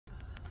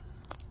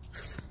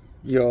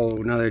Yo,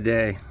 another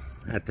day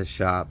at the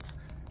shop.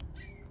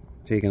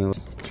 Taking a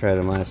tried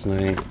them last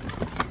night.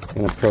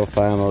 Gonna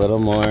profile them a little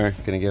more.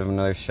 Gonna give them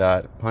another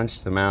shot.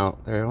 Punched them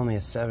out. They're only a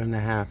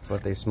 7.5,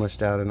 but they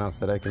smushed out enough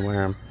that I can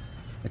wear them.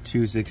 A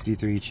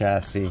 263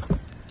 chassis.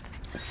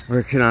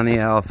 Working on the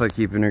Alpha,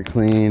 keeping her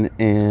clean,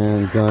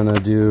 and gonna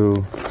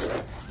do.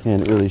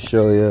 Can't really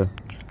show you,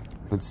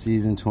 but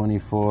season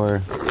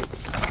 24.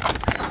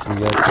 We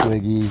got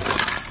Twiggy.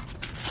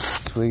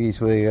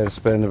 Twiggy. Gotta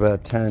spend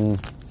about 10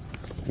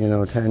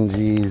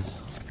 G's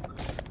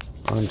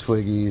on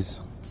Twiggies.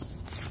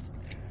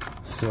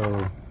 So,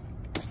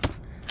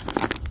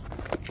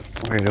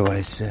 where do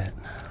I sit?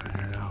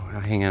 I don't know.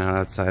 I'm hanging out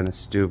outside in the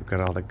stoop.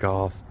 Got all the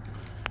golf.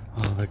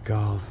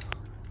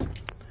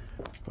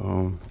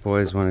 Boom.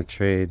 Boys want to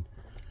trade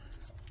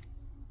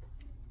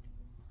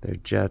their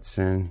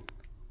Jetson.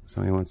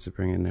 Somebody wants to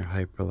bring in their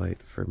Hyperlight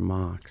for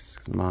mocks.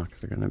 Because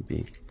mocks are going to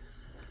be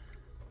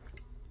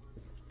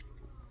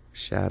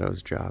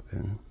shadows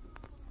dropping.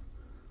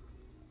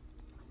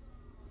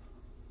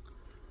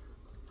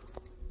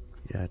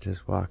 Yeah,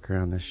 just walk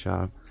around the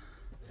shop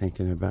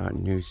thinking about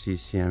new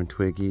CCM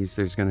Twiggies.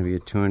 There's going to be a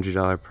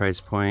 $200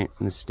 price point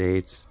in the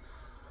States,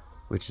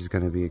 which is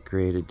going to be a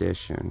great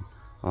addition.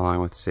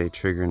 Along with, say,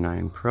 Trigger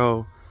 9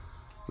 Pro,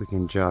 we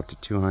can drop to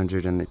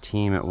 $200 and the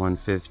team at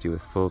 $150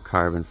 with full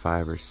carbon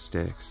fiber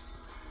sticks.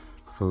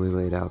 Fully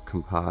laid out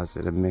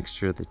composite, a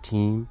mixture of the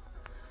team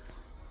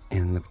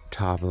and the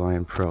top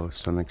line Pro.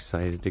 So I'm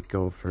excited to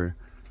go for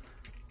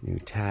new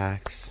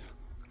tacks,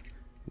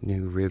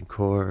 new rib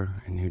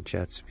core, and new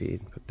jet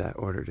speed. Put that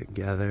order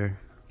together.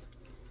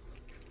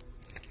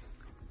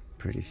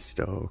 Pretty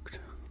stoked.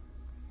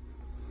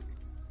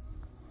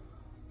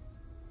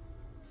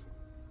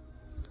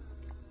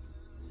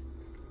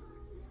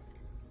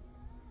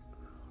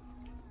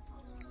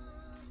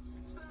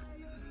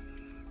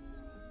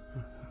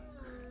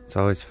 It's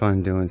always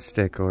fun doing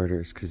stick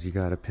orders because you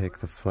gotta pick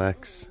the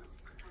flex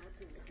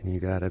and you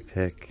gotta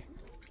pick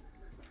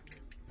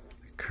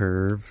the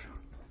curve.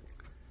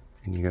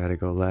 And you gotta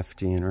go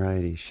lefty and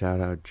righty.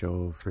 Shout out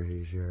Joe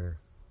Frazier.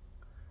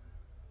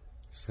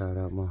 Shout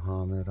out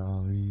Muhammad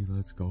Ali.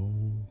 Let's go.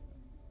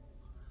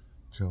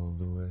 Joe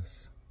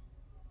Lewis.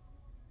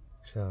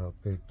 Shout out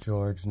Big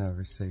George.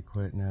 Never say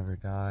quit, never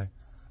die.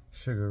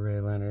 Sugar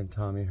Ray Leonard,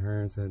 Tommy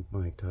Hearns, and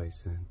Mike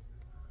Tyson.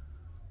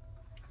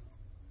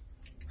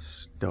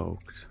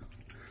 Stoked.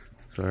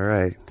 So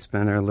alright,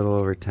 spend a little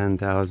over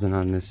 10,000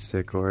 on this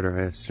stick order,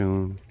 I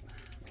assume.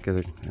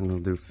 And we'll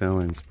do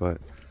fill-ins, but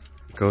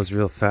it goes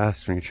real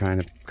fast when you're trying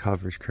to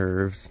cover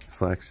curves,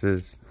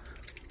 flexes.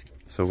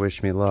 So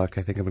wish me luck.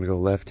 I think I'm gonna go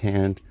left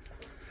hand,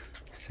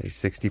 say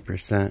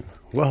 60%.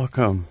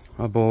 Welcome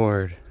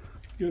aboard.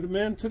 You're the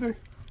man today?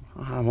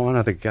 I'm one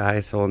of the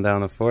guys holding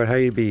down the fort. How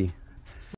you be?